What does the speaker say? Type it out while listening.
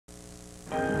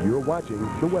You're watching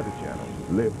the Weather Channel.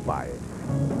 Live by it.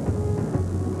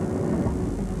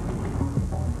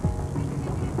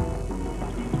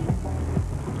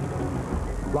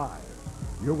 Live.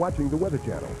 You're watching the Weather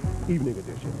Channel. Evening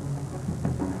Edition.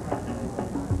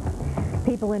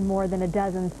 People in more than a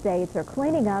dozen states are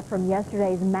cleaning up from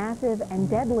yesterday's massive and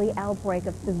deadly outbreak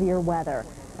of severe weather.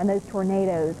 And those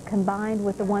tornadoes, combined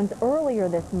with the ones earlier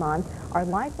this month, are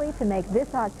likely to make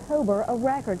this October a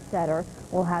record setter.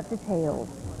 We'll have details.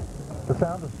 The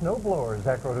sound of snowblowers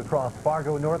echoed across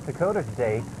Fargo, North Dakota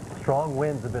today. Strong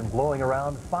winds have been blowing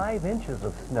around 5 inches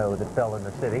of snow that fell in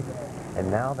the city. And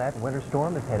now that winter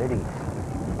storm is headed east.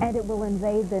 And it will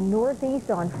invade the Northeast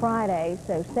on Friday,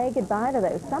 so say goodbye to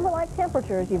those summer-like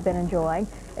temperatures you've been enjoying.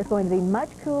 It's going to be much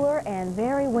cooler and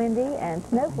very windy, and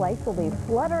snowflakes will be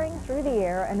fluttering through the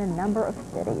air in a number of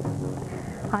cities.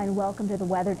 Hi, and welcome to the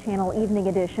Weather Channel Evening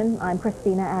Edition. I'm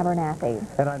Kristina Abernathy.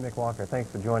 And I'm Nick Walker. Thanks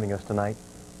for joining us tonight.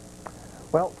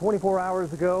 Well, 24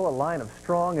 hours ago, a line of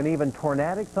strong and even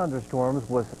tornadic thunderstorms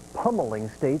was pummeling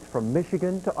states from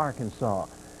Michigan to Arkansas.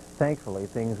 Thankfully,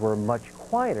 things were much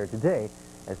quieter today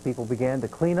as people began to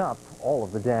clean up all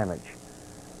of the damage.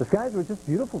 The skies were just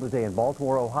beautiful today in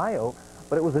Baltimore, Ohio,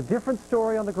 but it was a different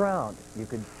story on the ground. You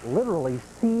could literally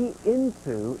see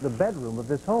into the bedroom of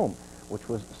this home, which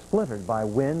was splintered by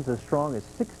winds as strong as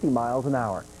 60 miles an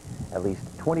hour. At least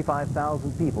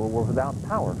 25,000 people were without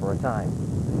power for a time.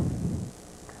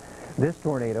 This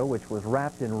tornado, which was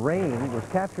wrapped in rain, was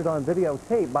captured on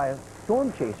videotape by a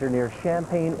storm chaser near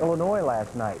Champaign, Illinois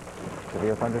last night.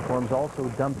 Severe thunderstorms also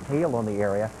dumped hail on the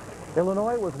area.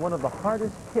 Illinois was one of the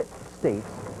hardest hit states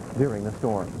during the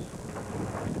storms.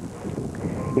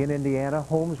 In Indiana,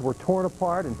 homes were torn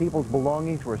apart and people's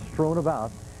belongings were strewn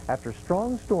about after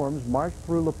strong storms marched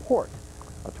through LaPorte.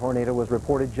 A tornado was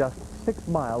reported just 6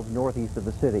 miles northeast of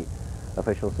the city.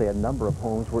 Officials say a number of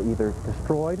homes were either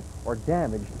destroyed or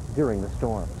damaged during the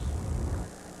storms.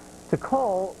 To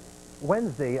call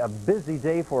Wednesday a busy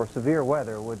day for severe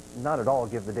weather would not at all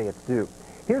give the day its due.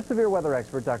 Here's severe weather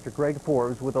expert Dr. Greg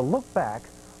Forbes with a look back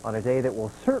on a day that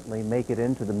will certainly make it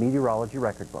into the meteorology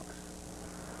record books.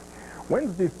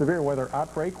 Wednesday's severe weather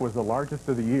outbreak was the largest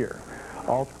of the year.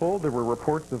 All told, there were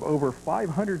reports of over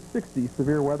 560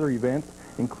 severe weather events,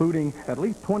 including at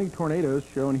least 20 tornadoes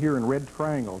shown here in red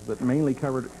triangles that mainly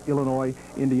covered Illinois,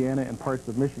 Indiana, and parts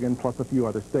of Michigan, plus a few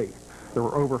other states. There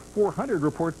were over 400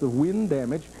 reports of wind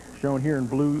damage, shown here in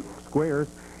blue squares,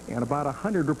 and about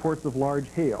 100 reports of large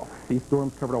hail. These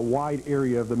storms covered a wide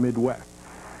area of the Midwest.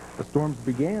 The storms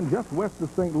began just west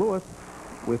of St. Louis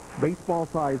with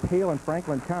baseball-sized hail in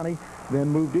Franklin County, then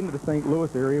moved into the St.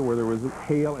 Louis area where there was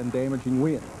hail and damaging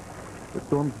winds. The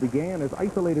storms began as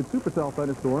isolated supercell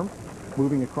thunderstorms,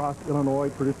 moving across Illinois,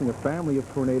 producing a family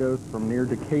of tornadoes from near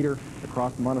Decatur,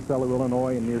 across Monticello,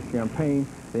 Illinois, and near Champaign,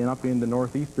 then up into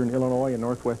northeastern Illinois and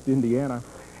northwest Indiana.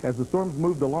 As the storms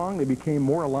moved along, they became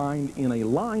more aligned in a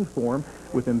line form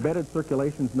with embedded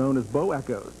circulations known as bow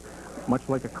echoes. Much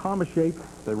like a comma shape,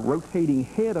 the rotating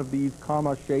head of these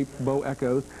comma-shaped bow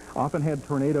echoes often had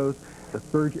tornadoes. The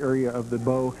surge area of the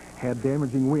bow had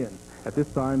damaging winds. At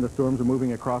this time, the storms were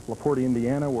moving across LaPorte,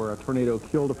 Indiana, where a tornado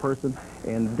killed a person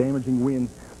and damaging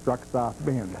winds struck South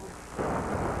Bend.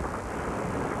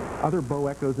 Other bow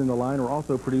echoes in the line were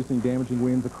also producing damaging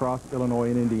winds across Illinois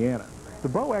and Indiana. The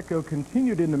bow echo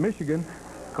continued into Michigan,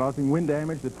 causing wind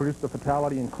damage that produced a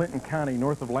fatality in Clinton County,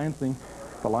 north of Lansing.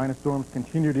 The line of storms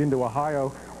continued into Ohio,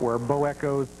 where bow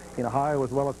echoes in Ohio as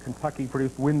well as Kentucky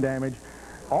produced wind damage.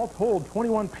 All told,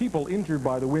 21 people injured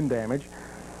by the wind damage.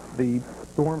 The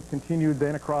storms continued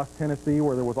then across Tennessee,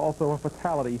 where there was also a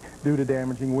fatality due to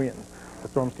damaging winds. The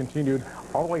storms continued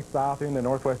all the way south into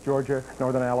northwest Georgia,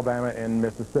 northern Alabama, and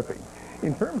Mississippi.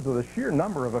 In terms of the sheer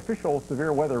number of official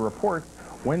severe weather reports,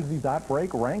 Wednesday's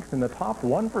outbreak ranks in the top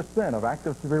 1% of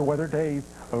active severe weather days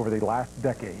over the last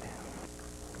decade.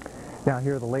 Now,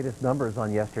 here are the latest numbers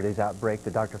on yesterday's outbreak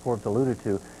that Dr. Forbes alluded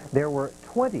to. There were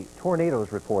 20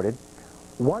 tornadoes reported,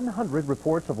 100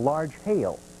 reports of large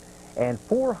hail, and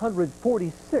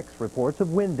 446 reports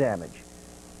of wind damage.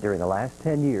 During the last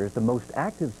 10 years, the most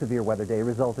active severe weather day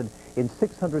resulted in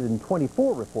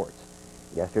 624 reports.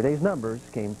 Yesterday's numbers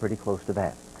came pretty close to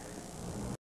that.